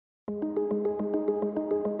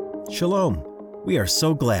Shalom. We are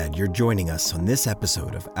so glad you're joining us on this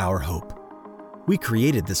episode of Our Hope. We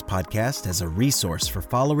created this podcast as a resource for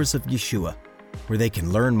followers of Yeshua, where they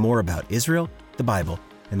can learn more about Israel, the Bible,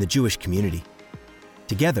 and the Jewish community.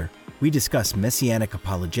 Together, we discuss messianic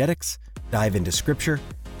apologetics, dive into scripture,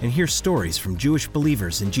 and hear stories from Jewish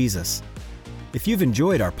believers in Jesus. If you've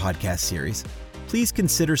enjoyed our podcast series, please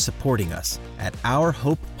consider supporting us at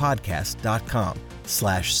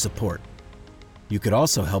ourhopepodcast.com/support. You could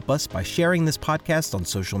also help us by sharing this podcast on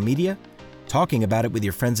social media, talking about it with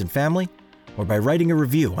your friends and family, or by writing a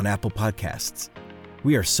review on Apple Podcasts.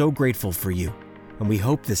 We are so grateful for you, and we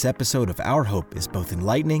hope this episode of Our Hope is both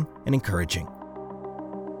enlightening and encouraging.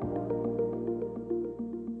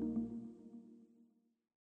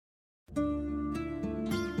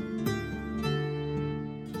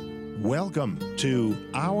 Welcome to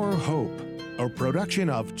Our Hope, a production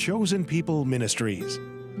of Chosen People Ministries.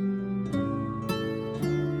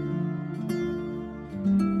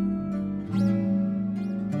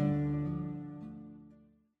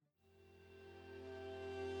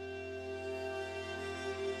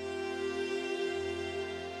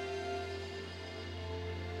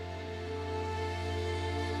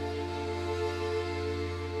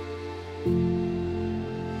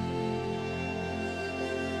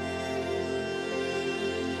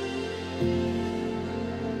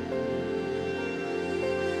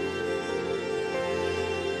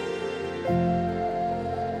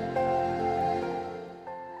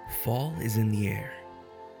 Fall is in the air.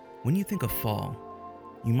 When you think of fall,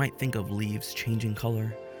 you might think of leaves changing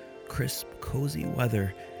color, crisp, cozy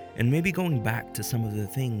weather, and maybe going back to some of the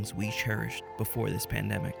things we cherished before this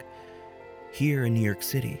pandemic. Here in New York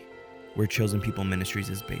City, where Chosen People Ministries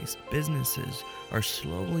is based, businesses are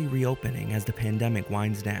slowly reopening as the pandemic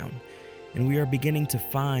winds down, and we are beginning to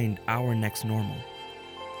find our next normal.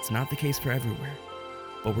 It's not the case for everywhere,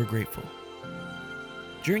 but we're grateful.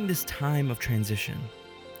 During this time of transition,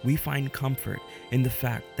 we find comfort in the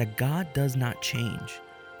fact that God does not change,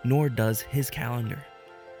 nor does His calendar.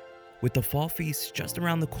 With the fall feast just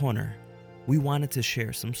around the corner, we wanted to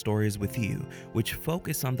share some stories with you which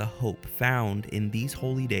focus on the hope found in these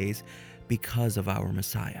holy days because of our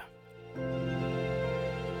Messiah.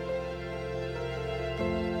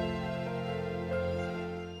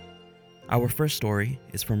 Our first story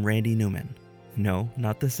is from Randy Newman. No,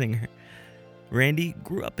 not the singer. Randy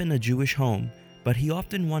grew up in a Jewish home, but he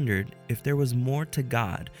often wondered if there was more to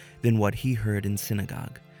God than what he heard in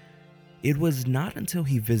synagogue. It was not until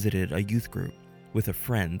he visited a youth group with a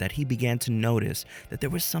friend that he began to notice that there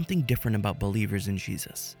was something different about believers in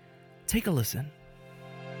Jesus. Take a listen.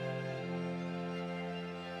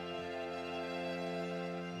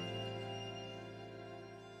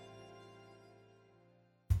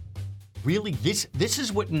 Really, this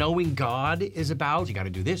is what knowing God is about? You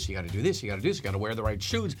gotta do this, you gotta do this, you gotta do this, you gotta wear the right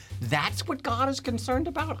shoes. That's what God is concerned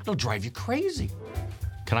about? It'll drive you crazy.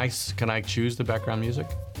 Can I choose the background music?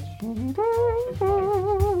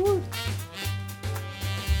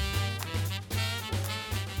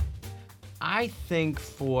 I think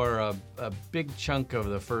for a big chunk of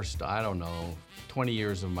the first, 20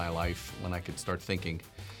 years of my life, when I could start thinking,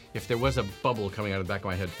 if there was a bubble coming out of the back of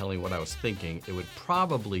my head telling me what I was thinking, it would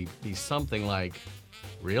probably be something like,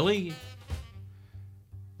 really?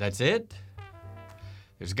 That's it?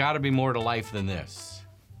 There's gotta be more to life than this.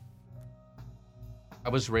 I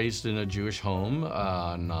was raised in a Jewish home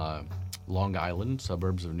on Long Island,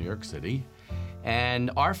 suburbs of New York City.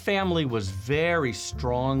 And our family was very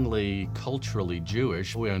strongly culturally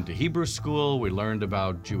Jewish. We went to Hebrew school, we learned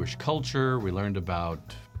about Jewish culture, we learned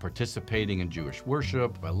about participating in Jewish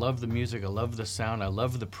worship. I love the music, I love the sound, I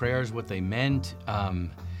love the prayers, what they meant.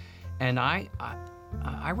 And I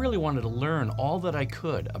really wanted to learn all that I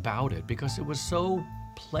could about it because it was so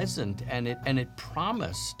pleasant and it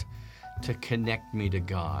promised to connect me to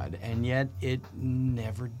God, and yet it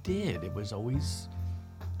never did. It was always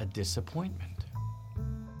a disappointment.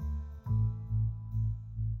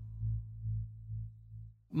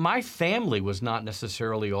 My family was not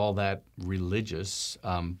necessarily all that religious,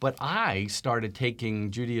 but I started taking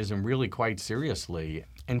Judaism really quite seriously.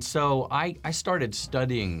 And so I started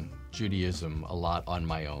studying Judaism a lot on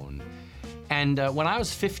my own. And when I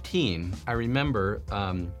was 15, I remember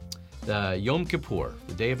the Yom Kippur,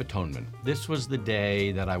 the Day of Atonement. This was the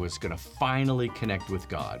day that I was gonna finally connect with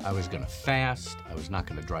God. I was gonna fast, I was not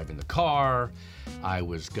gonna drive in the car, I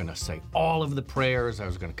was gonna say all of the prayers, I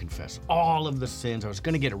was gonna confess all of the sins, I was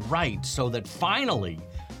gonna get it right so that finally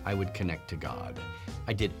I would connect to God.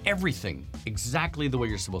 I did everything exactly the way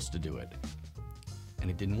you're supposed to do it. And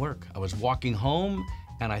it didn't work. I was walking home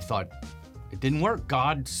and I thought, It didn't work.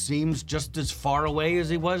 God seems just as far away as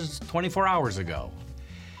he was 24 hours ago.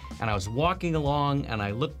 And I was walking along and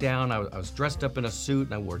I looked down, I was dressed up in a suit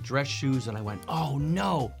and I wore dress shoes and I went, oh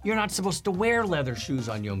no, you're not supposed to wear leather shoes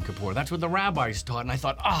on Yom Kippur. That's what the rabbis taught. And I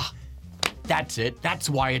thought, that's it. That's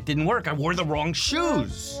why it didn't work. I wore the wrong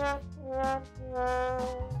shoes.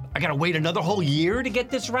 I gotta wait another whole year to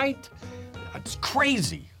get this right? It's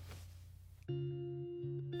crazy.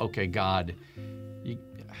 Okay, God, you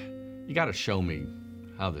gotta show me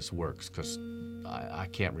how this works, because I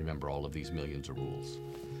can't remember all of these millions of rules.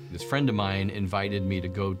 This friend of mine invited me to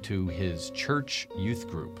go to his church youth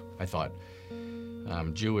group. I thought,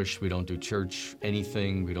 I'm Jewish, we don't do church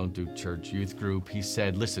anything, we don't do church youth group. He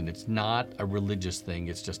said, listen, it's not a religious thing,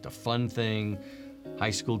 it's just a fun thing.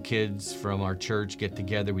 High school kids from our church get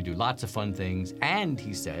together, we do lots of fun things. And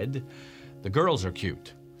he said, the girls are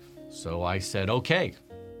cute. So I said, okay.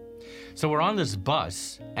 So we're on this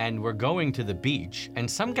bus and we're going to the beach, and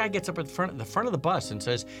some guy gets up at the front of the bus and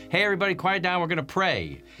says, hey everybody, quiet down, we're gonna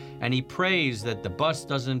pray. And he prays that the bus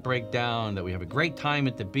doesn't break down, that we have a great time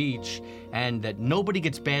at the beach, and that nobody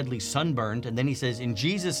gets badly sunburned. And then he says, in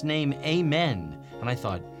Jesus' name, amen. And I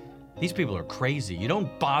thought, these people are crazy. You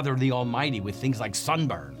don't bother the Almighty with things like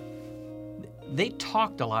sunburn. They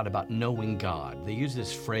talked a lot about knowing God. They used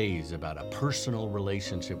this phrase about a personal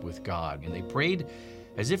relationship with God, and they prayed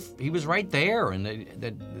as if he was right there and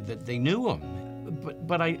that they knew him.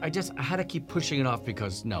 But I had to keep pushing it off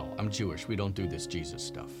because, no, I'm Jewish. We don't do this Jesus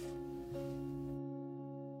stuff.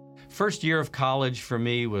 First year of college for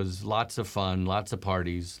me was lots of fun, lots of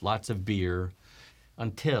parties, lots of beer,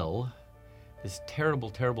 until this terrible,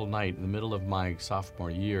 terrible night in the middle of my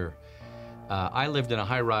sophomore year. I lived in a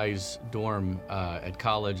high-rise dorm at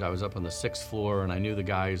college. I was up on the 6th floor, and I knew the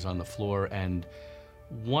guys on the floor, and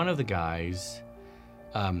one of the guys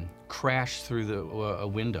crashed through a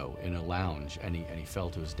window in a lounge, and he fell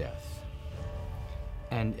to his death.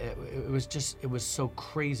 And it was so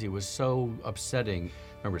crazy, it was so upsetting.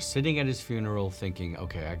 I remember sitting at his funeral thinking,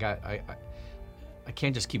 okay, I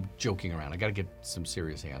can't just keep joking around, I gotta get some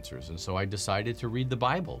serious answers. And so I decided to read the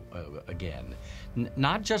Bible again.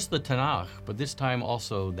 Not just the Tanakh, but this time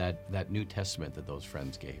also that New Testament that those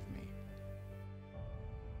friends gave me.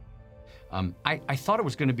 I thought it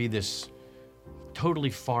was gonna be this totally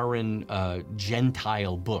foreign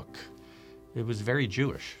Gentile book. It was very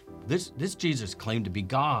Jewish. This Jesus claimed to be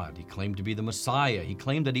God. He claimed to be the Messiah. He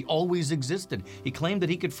claimed that he always existed. He claimed that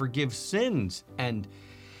he could forgive sins.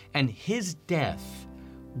 And his death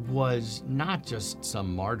was not just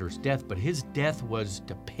some martyr's death, but his death was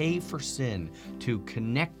to pay for sin, to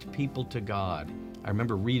connect people to God. I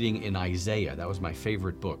remember reading in Isaiah, that was my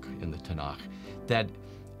favorite book in the Tanakh, that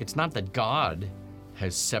it's not that God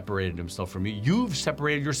has separated himself from you. You've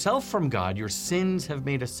separated yourself from God. Your sins have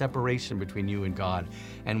made a separation between you and God.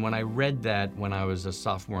 And when I read that when I was a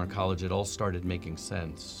sophomore in college, it all started making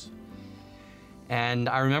sense. And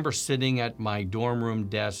I remember sitting at my dorm room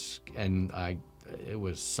desk, and it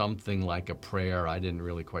was something like a prayer. I didn't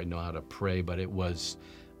really quite know how to pray, but it was,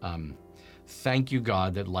 thank you,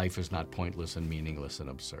 God, that life is not pointless and meaningless and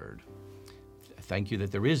absurd. Thank you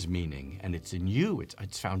that there is meaning, and it's in you.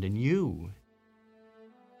 It's found in you.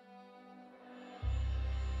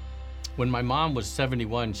 When my mom was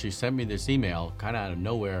 71, she sent me this email, kind of out of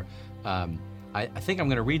nowhere. I think I'm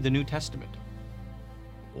going to read the New Testament.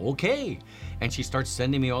 Okay. And she starts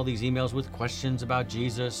sending me all these emails with questions about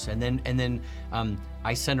Jesus. And then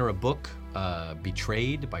I sent her a book,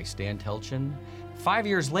 Betrayed by Stan Telchin. 5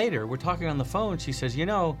 years later, we're talking on the phone. She says, you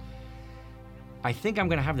know, I think I'm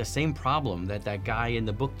going to have the same problem that guy in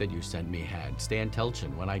the book that you sent me had, Stan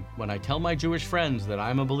Telchin. When I tell my Jewish friends that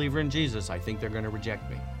I'm a believer in Jesus, I think they're going to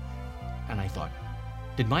reject me. And I thought,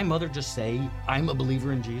 did my mother just say, I'm a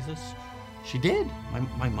believer in Jesus? She did.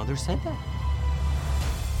 My mother said that.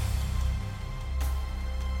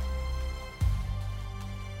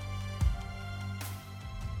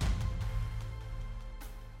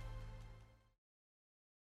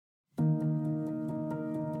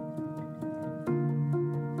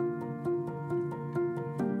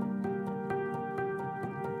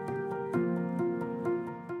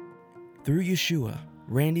 Through Yeshua,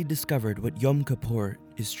 Randy discovered what Yom Kippur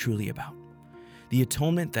is truly about. The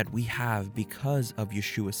atonement that we have because of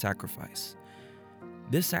Yeshua's sacrifice.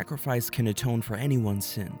 This sacrifice can atone for anyone's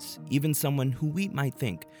sins, even someone who we might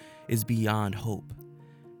think is beyond hope.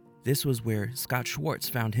 This was where Scott Schwartz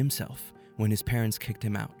found himself when his parents kicked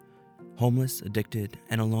him out, homeless, addicted,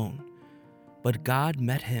 and alone. But God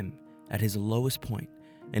met him at his lowest point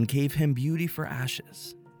and gave him beauty for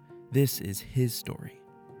ashes. This is his story.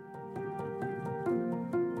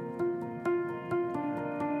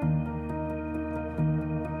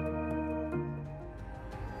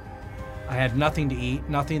 had nothing to eat,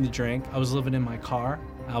 nothing to drink. I was living in my car.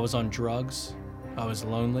 I was on drugs. I was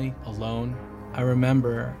lonely, alone. I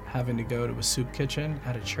remember having to go to a soup kitchen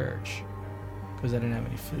at a church because I didn't have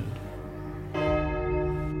any food.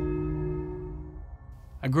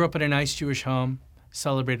 I grew up in a nice Jewish home,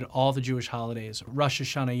 celebrated all the Jewish holidays: Rosh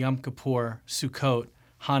Hashanah, Yom Kippur, Sukkot,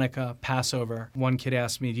 Hanukkah, Passover. One kid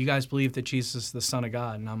asked me, "Do you guys believe that Jesus is the Son of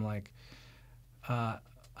God?" And I'm like, I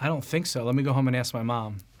don't think so. Let me go home and ask my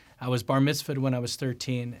mom. I was bar mitzvahed when I was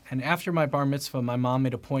 13, and after my bar mitzvah, my mom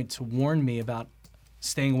made a point to warn me about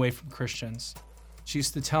staying away from Christians. She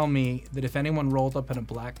used to tell me that if anyone rolled up in a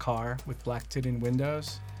black car with black tinted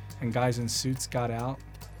windows and guys in suits got out,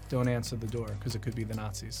 don't answer the door because it could be the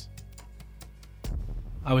Nazis.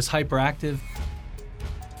 I was hyperactive,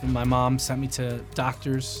 and my mom sent me to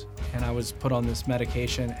doctors, and I was put on this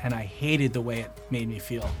medication, and I hated the way it made me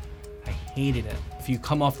feel. I hated it. If you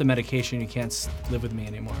come off the medication, you can't live with me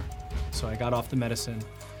anymore. So I got off the medicine,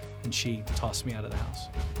 and she tossed me out of the house.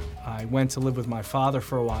 I went to live with my father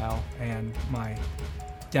for a while, and my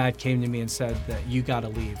dad came to me and said that you gotta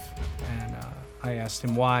leave. And I asked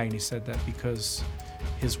him why, and he said that because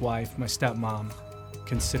his wife, my stepmom,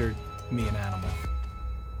 considered me an animal.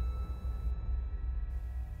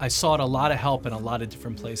 I sought a lot of help in a lot of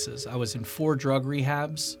different places. I was in 4 drug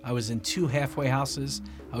rehabs. I was in 2 halfway houses.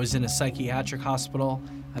 I was in a psychiatric hospital.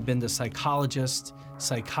 I've been to psychologists,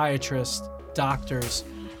 psychiatrists, doctors,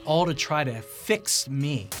 all to try to fix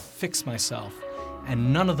myself,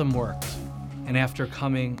 and none of them worked. And after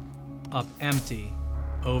coming up empty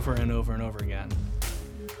over and over and over again,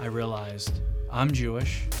 I realized I'm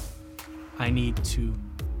Jewish. I need to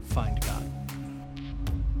find God.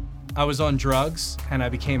 I was on drugs and I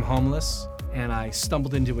became homeless, and I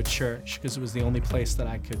stumbled into a church because it was the only place that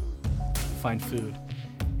I could find food.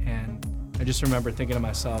 And I just remember thinking to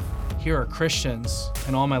myself, here are Christians,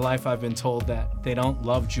 and all my life I've been told that they don't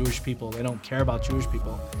love Jewish people, they don't care about Jewish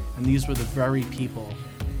people, and these were the very people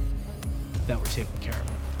that were taking care of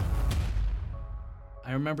them.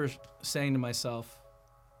 I remember saying to myself,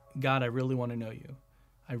 God, I really want to know you.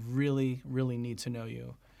 I really, really need to know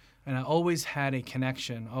you. And I always had a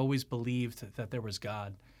connection, always believed that there was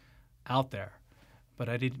God out there, but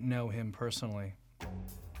I didn't know him personally.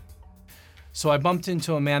 So I bumped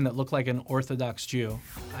into a man that looked like an Orthodox Jew.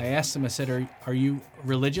 I asked him, I said, are you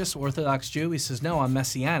religious, Orthodox Jew? He says, no, I'm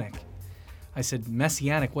Messianic. I said,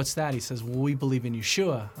 Messianic, what's that? He says, well, we believe in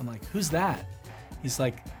Yeshua. I'm like, who's that? He's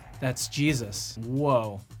like, that's Jesus.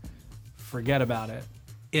 Whoa, forget about it.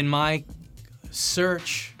 In my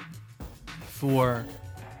search for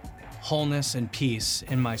wholeness and peace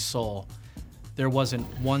in my soul, there wasn't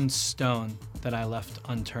one stone that I left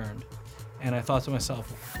unturned. And I thought to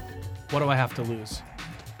myself, what do I have to lose?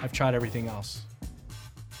 I've tried everything else.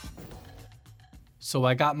 So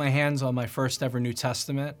I got my hands on my first ever New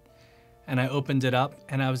Testament, and I opened it up,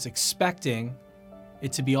 and I was expecting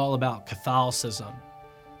it to be all about Catholicism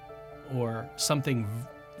or something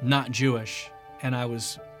not Jewish, and I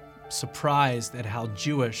was surprised at how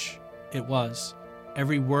Jewish it was.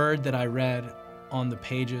 Every word that I read on the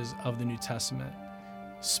pages of the New Testament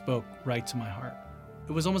spoke right to my heart.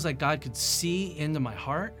 It was almost like God could see into my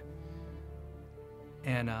heart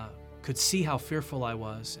and could see how fearful I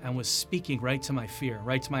was and was speaking right to my fear,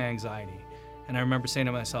 right to my anxiety. And I remember saying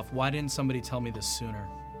to myself, why didn't somebody tell me this sooner?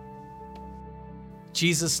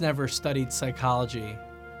 Jesus never studied psychology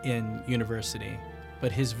in university,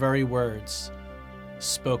 but his very words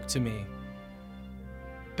spoke to me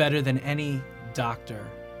better than any doctor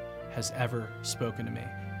has ever spoken to me.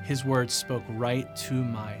 His words spoke right to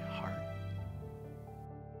my heart.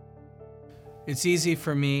 It's easy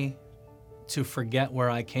for me to forget where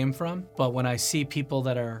I came from, but when I see people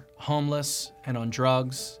that are homeless and on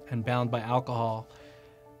drugs and bound by alcohol,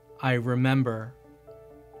 I remember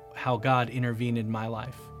how God intervened in my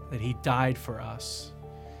life, that he died for us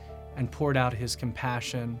and poured out his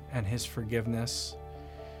compassion and his forgiveness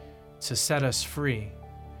to set us free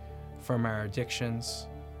from our addictions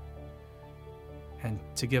and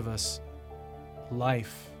to give us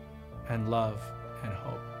life and love and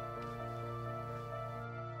hope.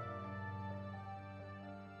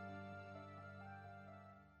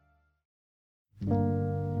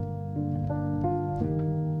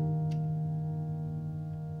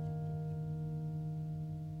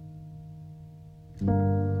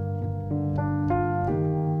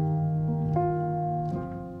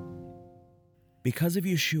 Because of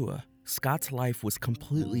Yeshua, Scott's life was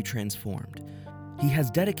completely transformed. He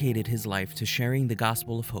has dedicated his life to sharing the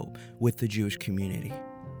gospel of hope with the Jewish community.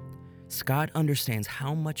 Scott understands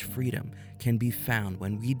how much freedom can be found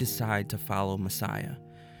when we decide to follow Messiah,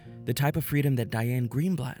 the type of freedom that Diane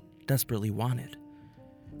Greenblatt desperately wanted.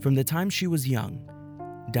 From the time she was young,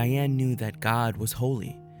 Diane knew that God was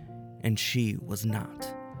holy and she was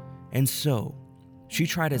not. And so, she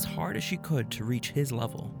tried as hard as she could to reach his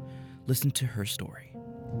level. Listen to her story.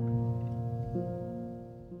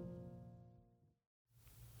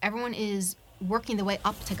 Everyone is working their way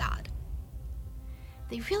up to God.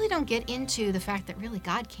 They really don't get into the fact that really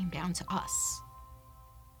God came down to us.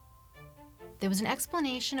 There was an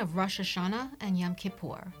explanation of Rosh Hashanah and Yom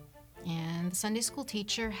Kippur, and the Sunday school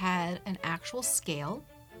teacher had an actual scale,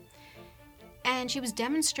 and she was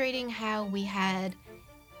demonstrating how we had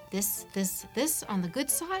this on the good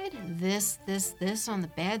side, this on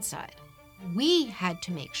the bad side. We had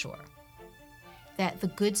to make sure that the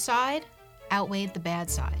good side outweighed the bad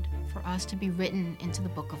side for us to be written into the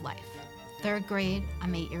book of life. 3rd grade,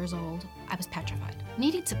 I'm 8 years old, I was petrified.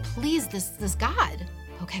 Needing to please this God.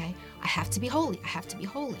 Okay, I have to be holy, I have to be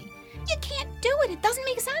holy. You can't do it, it doesn't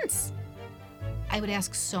make sense. I would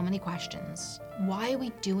ask so many questions. Why are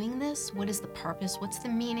we doing this? What is the purpose? What's the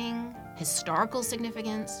meaning? Historical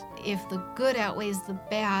significance? If the good outweighs the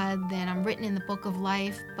bad, then I'm written in the book of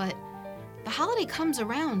life, but the holiday comes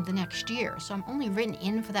around the next year, so I'm only written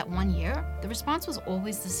in for that 1 year. The response was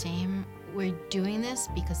always the same. We're doing this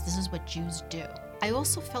because this is what Jews do. I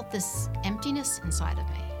also felt this emptiness inside of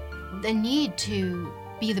me. The need to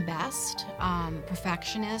be the best,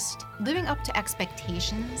 perfectionist, living up to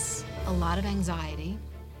expectations, a lot of anxiety.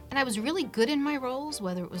 And I was really good in my roles,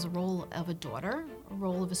 whether it was a role of a daughter, a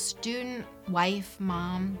role of a student, wife,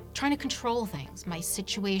 mom, trying to control things, my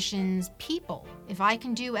situations, people. If I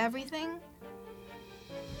can do everything,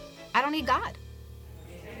 I don't need God.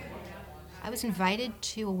 I was invited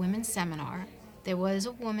to a women's seminar. There was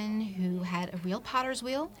a woman who had a real potter's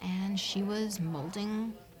wheel, and she was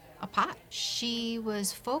molding a pot. She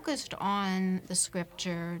was focused on the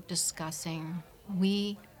scripture discussing,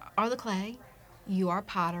 we are the clay, you are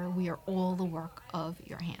potter, we are all the work of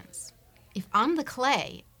your hands. If I'm the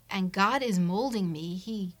clay and God is molding me,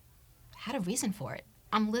 he had a reason for it.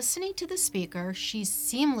 I'm listening to the speaker, she's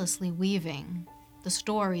seamlessly weaving the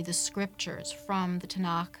story, the scriptures from the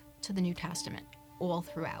Tanakh to the New Testament, all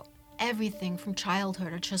throughout. Everything from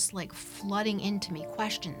childhood are just like flooding into me,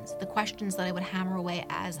 questions, the questions that I would hammer away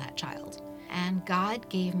as that child. And God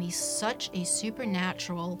gave me such a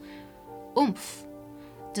supernatural oomph,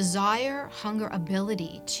 desire, hunger,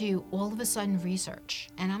 ability to all of a sudden research.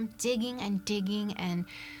 And I'm digging and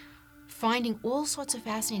finding all sorts of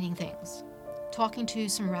fascinating things. Talking to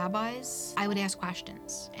some rabbis, I would ask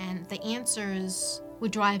questions, and the answers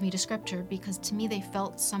would drive me to scripture because to me they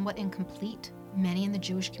felt somewhat incomplete. Many in the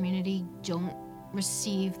Jewish community don't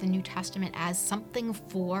receive the New Testament as something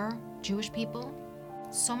for Jewish people.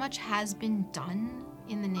 So much has been done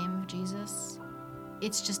in the name of Jesus.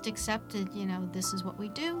 It's just accepted, this is what we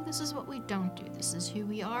do, this is what we don't do, this is who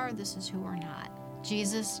we are, this is who we're not.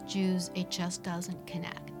 Jesus, Jews, it just doesn't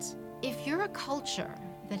connect. If you're a culture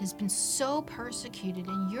that has been so persecuted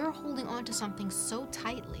and you're holding on to something so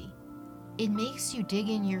tightly, it makes you dig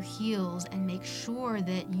in your heels and make sure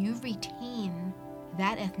that you retain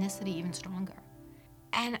that ethnicity even stronger.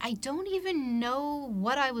 And I don't even know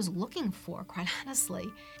what I was looking for, quite honestly.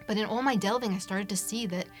 But in all my delving, I started to see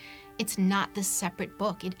that it's not this separate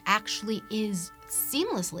book. It actually is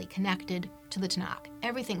seamlessly connected to the Tanakh.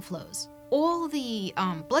 Everything flows. All the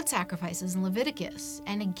blood sacrifices in Leviticus,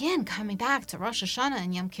 and again, coming back to Rosh Hashanah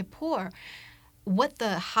and Yom Kippur, what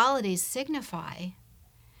the holidays signify,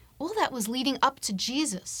 all that was leading up to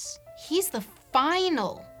Jesus. He's the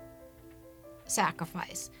final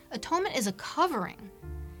sacrifice. Atonement is a covering.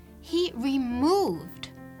 He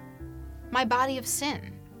removed my body of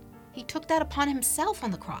sin. He took that upon himself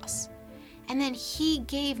on the cross. And then he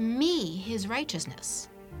gave me his righteousness.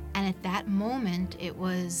 And at that moment, it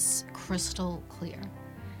was crystal clear.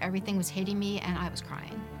 Everything was hitting me and I was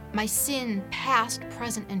crying. My sin, past,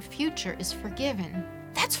 present, and future, is forgiven.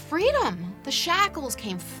 That's freedom. The shackles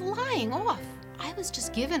came flying off. I was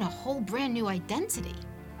just given a whole brand new identity.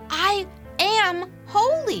 I am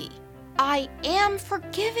holy. I am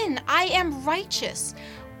forgiven. I am righteous.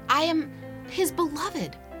 I am his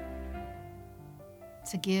beloved.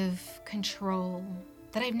 To give control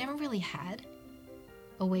that I've never really had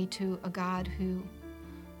away to a God who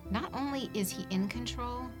not only is he in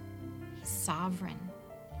control, he's sovereign.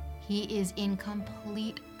 He is in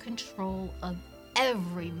complete control of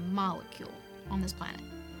every molecule on this planet,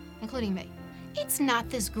 including me. It's not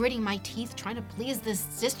this gritting my teeth trying to please this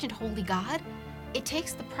distant holy God. It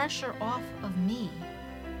takes the pressure off of me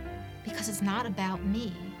because it's not about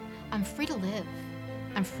me. I'm free to live.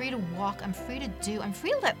 I'm free to walk. I'm free to do. I'm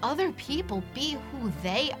free to let other people be who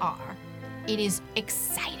they are. It is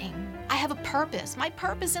exciting. I have a purpose. My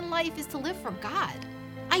purpose in life is to live for God.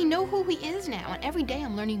 I know who He is now, and every day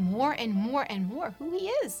I'm learning more and more and more who He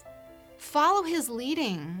is. Follow His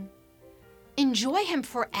leading. Enjoy Him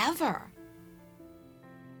forever.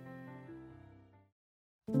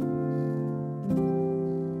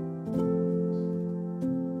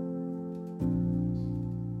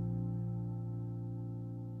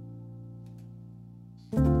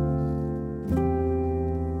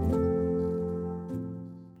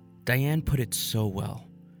 Diane put it so well.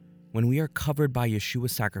 When we are covered by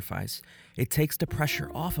Yeshua's sacrifice, it takes the pressure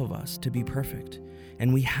off of us to be perfect,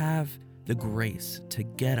 and we have the grace to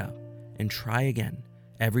get up and try again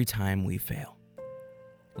every time we fail.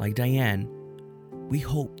 Like Diane, we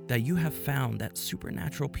hope that you have found that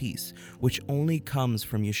supernatural peace which only comes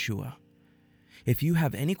from Yeshua. If you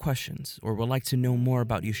have any questions or would like to know more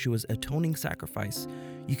about Yeshua's atoning sacrifice,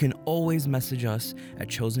 you can always message us at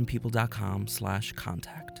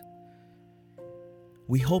chosenpeople.com/contact.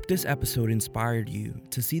 We hope this episode inspired you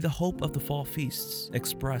to see the hope of the fall feasts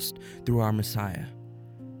expressed through our Messiah.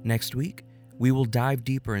 Next week, we will dive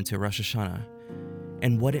deeper into Rosh Hashanah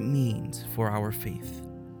and what it means for our faith.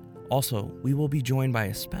 Also, we will be joined by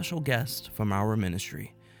a special guest from our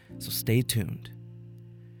ministry, so stay tuned.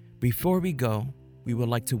 Before we go, we would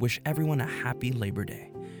like to wish everyone a happy Labor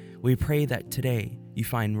Day. We pray that today you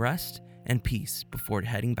find rest and peace before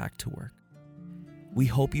heading back to work. We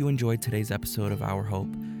hope you enjoyed today's episode of Our Hope.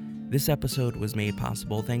 This episode was made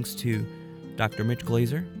possible thanks to Dr. Mitch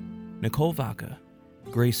Glazer, Nicole Vaca,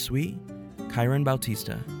 Grace Sweet, Kyron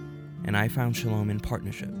Bautista, and I Found Shalom in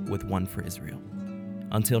partnership with One for Israel.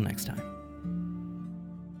 Until next time.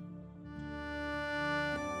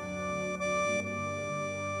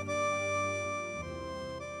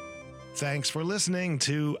 Thanks for listening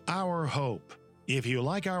to Our Hope. If you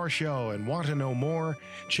like our show and want to know more,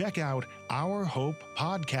 check out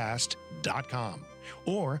ourhopepodcast.com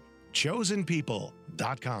or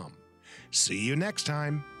chosenpeople.com. See you next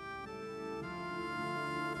time.